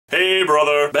Hey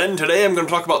brother, Ben, today I'm going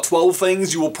to talk about 12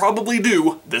 things you will probably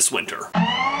do this winter.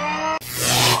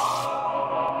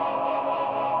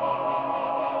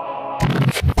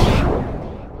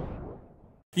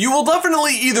 You will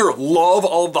definitely either love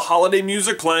all of the holiday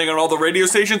music playing on all the radio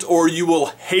stations, or you will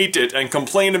hate it and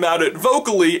complain about it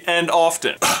vocally and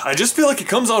often. I just feel like it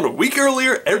comes on a week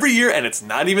earlier every year and it's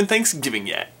not even Thanksgiving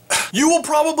yet. You will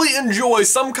probably enjoy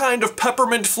some kind of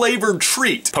peppermint flavored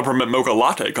treat. Peppermint mocha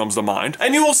latte comes to mind.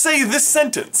 And you will say this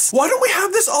sentence: why don't we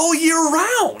have this all year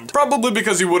round? Probably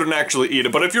because you wouldn't actually eat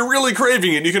it, but if you're really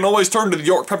craving it, you can always turn to the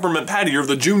York peppermint patty or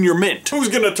the junior mint. Who's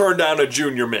gonna turn down a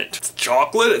junior mint? It's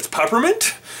chocolate, it's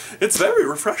peppermint. It's very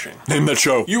refreshing. Name that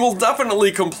show. You will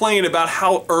definitely complain about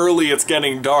how early it's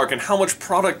getting dark and how much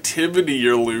productivity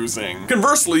you're losing.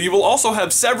 Conversely, you will also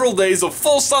have several days of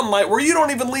full sunlight where you don't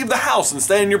even leave the house and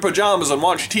stay in your pajamas and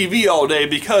watch TV all day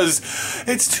because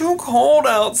it's too cold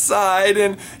outside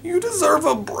and you deserve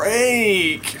a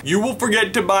break. You will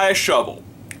forget to buy a shovel.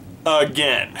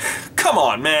 Again. Come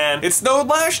on, man. It snowed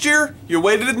last year, you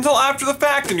waited until after the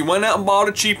fact and you went out and bought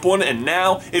a cheap one, and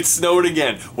now it snowed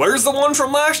again. Where's the one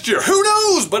from last year? Who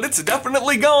knows? But it's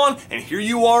definitely gone, and here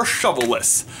you are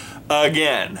shovelless.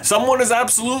 Again. Someone is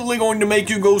absolutely going to make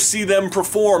you go see them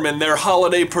perform in their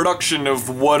holiday production of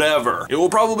whatever. It will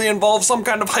probably involve some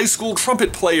kind of high school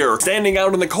trumpet player standing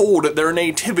out in the cold at their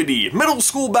nativity, middle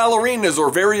school ballerinas,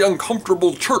 or very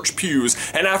uncomfortable church pews,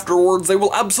 and afterwards they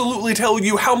will absolutely tell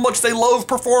you how much they love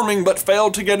performing but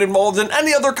fail to get involved in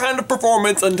any other kind of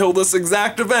performance until this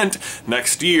exact event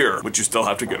next year, which you still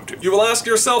have to go to. You will ask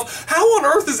yourself, how on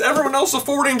earth is everyone else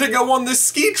affording to go on this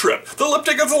ski trip? The lip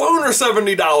tickets alone are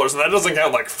 $70, and that doesn't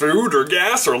count like food or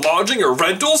gas or lodging or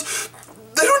rentals.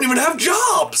 They don't even have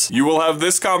jobs. You will have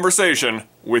this conversation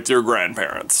with your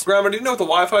grandparents. Grandma, do you know what the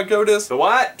Wi-Fi code is? The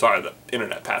what? Sorry, the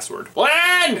internet password.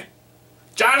 When?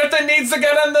 Jonathan needs to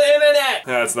get on the internet!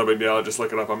 That's no big deal, I'll just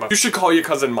look it up on my phone. You should call your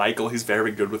cousin Michael, he's very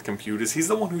good with computers. He's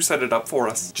the one who set it up for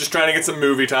us. Just trying to get some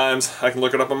movie times. I can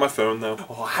look it up on my phone though.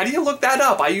 Oh, how do you look that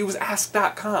up? I use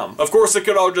ask.com. Of course, it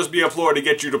could all just be a ploy to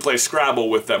get you to play Scrabble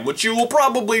with them, which you will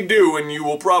probably do, and you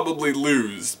will probably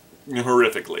lose.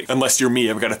 Horrifically. Unless you're me,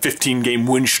 I've got a 15-game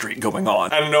win streak going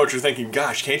on. I don't know what you're thinking.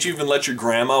 Gosh, can't you even let your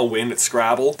grandma win at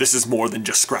Scrabble? This is more than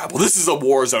just Scrabble. This is a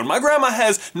war zone. My grandma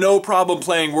has no problem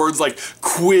playing words like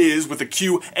quiz with a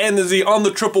Q and the Z on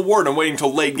the triple word and waiting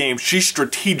till late game. She's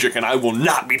strategic and I will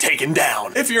not be taken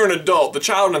down. If you're an adult, the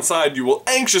child inside you will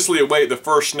anxiously await the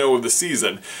first snow of the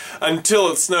season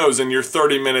until it snows and you're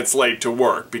 30 minutes late to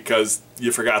work because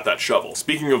you forgot that shovel.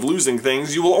 Speaking of losing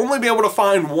things, you will only be able to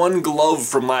find one glove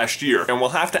from last year, and will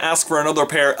have to ask for another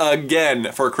pair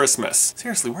again for Christmas.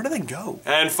 Seriously, where do they go?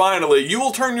 And finally, you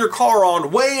will turn your car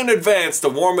on way in advance to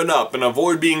warm it up and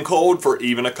avoid being cold for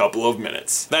even a couple of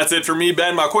minutes. That's it for me,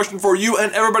 Ben. My question for you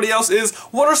and everybody else is,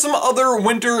 what are some other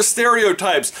winter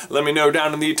stereotypes? Let me know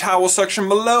down in the towel section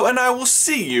below, and I will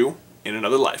see you in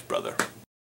another life, brother.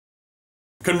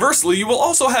 Conversely, you will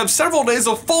also have several days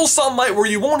of full sunlight where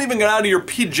you won't even get out of your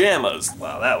pajamas.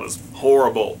 Wow, that was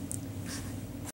horrible.